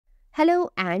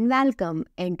Hello and welcome.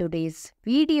 In today's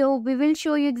video, we will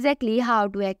show you exactly how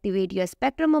to activate your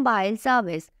Spectrum mobile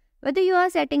service. Whether you are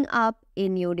setting up a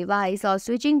new device or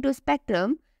switching to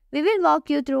Spectrum, we will walk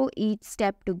you through each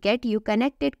step to get you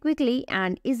connected quickly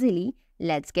and easily.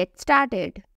 Let's get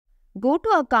started. Go to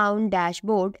Account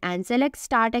Dashboard and select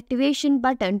Start Activation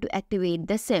button to activate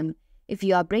the SIM. If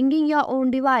you are bringing your own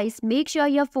device, make sure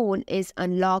your phone is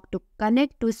unlocked to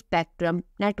connect to Spectrum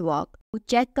network. To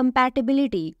check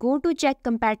compatibility, go to Check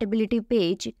Compatibility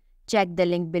page, check the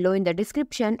link below in the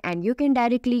description and you can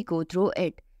directly go through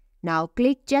it. Now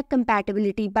click Check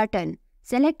Compatibility button.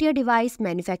 Select your device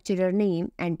manufacturer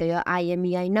name, enter your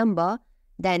IMEI number,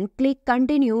 then click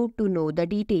Continue to know the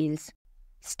details.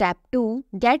 Step 2.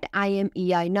 Get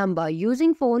IMEI number.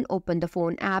 Using phone, open the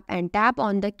phone app and tap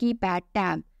on the keypad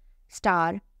tab.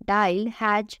 Dial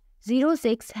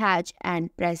 #06#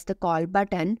 and press the call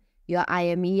button. Your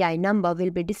IMEI number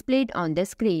will be displayed on the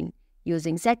screen.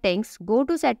 Using settings, go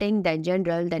to Setting, then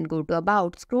General, then go to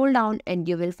About, scroll down and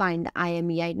you will find the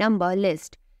IMEI number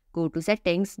list. Go to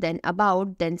Settings, then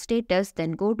About, then Status,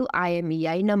 then go to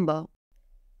IMEI number.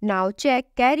 Now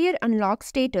check Carrier Unlock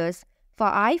status. For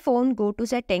iPhone, go to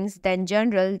Settings, then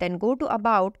General, then go to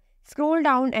About, scroll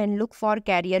down and look for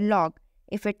Carrier Lock.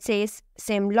 If it says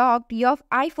SIM locked, your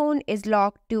iPhone is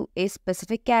locked to a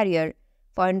specific carrier.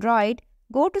 For Android,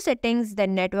 go to Settings,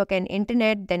 then Network and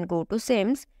Internet, then go to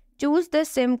SIMs. Choose the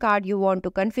SIM card you want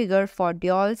to configure for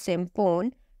dual SIM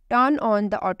phone. Turn on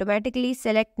the Automatically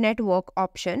Select Network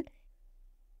option.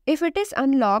 If it is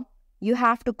unlocked, you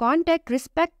have to contact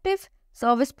respective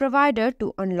service provider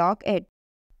to unlock it.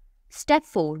 Step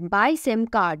 4. Buy SIM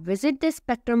card. Visit the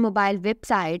Spectrum mobile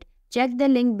website. Check the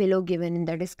link below given in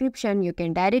the description. You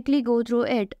can directly go through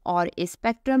it or a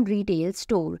Spectrum retail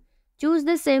store. Choose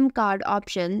the SIM card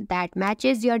option that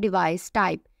matches your device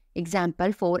type. Example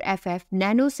 4FF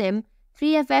Nano SIM,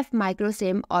 3FF Micro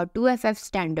SIM or 2FF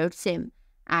Standard SIM.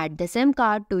 Add the SIM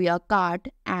card to your cart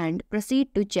and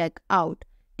proceed to check out.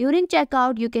 During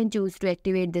checkout, you can choose to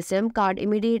activate the SIM card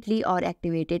immediately or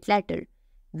activate it later.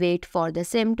 Wait for the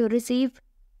SIM to receive.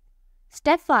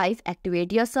 Step 5.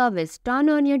 Activate your service. Turn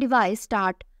on your device.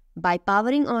 Start by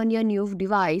powering on your new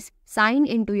device. Sign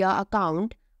into your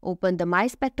account. Open the My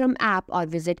Spectrum app or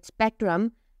visit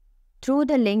Spectrum through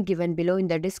the link given below in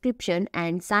the description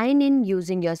and sign in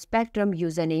using your Spectrum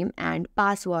username and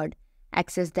password.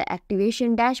 Access the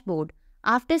activation dashboard.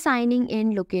 After signing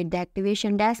in, locate the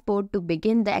activation dashboard to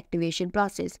begin the activation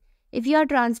process. If you are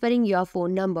transferring your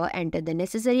phone number, enter the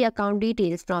necessary account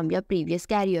details from your previous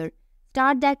carrier.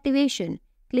 Start the activation.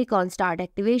 Click on Start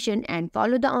Activation and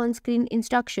follow the on-screen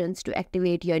instructions to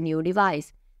activate your new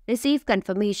device. Receive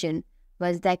confirmation.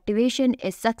 Once the activation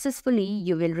is successfully,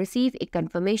 you will receive a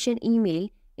confirmation email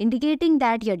indicating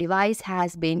that your device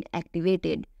has been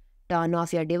activated. Turn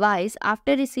off your device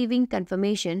after receiving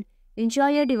confirmation. Ensure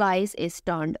your device is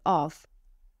turned off.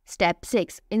 Step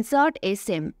 6. Insert a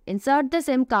SIM. Insert the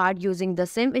SIM card using the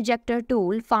SIM ejector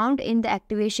tool found in the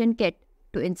activation kit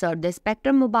to insert the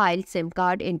Spectrum mobile SIM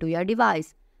card into your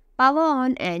device. Power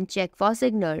on and check for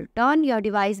signal. Turn your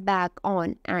device back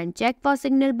on and check for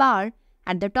signal bar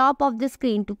at the top of the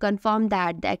screen to confirm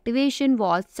that the activation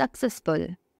was successful.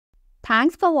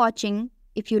 Thanks for watching.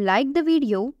 If you liked the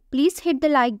video, please hit the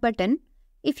like button.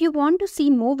 If you want to see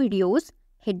more videos,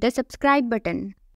 hit the subscribe button.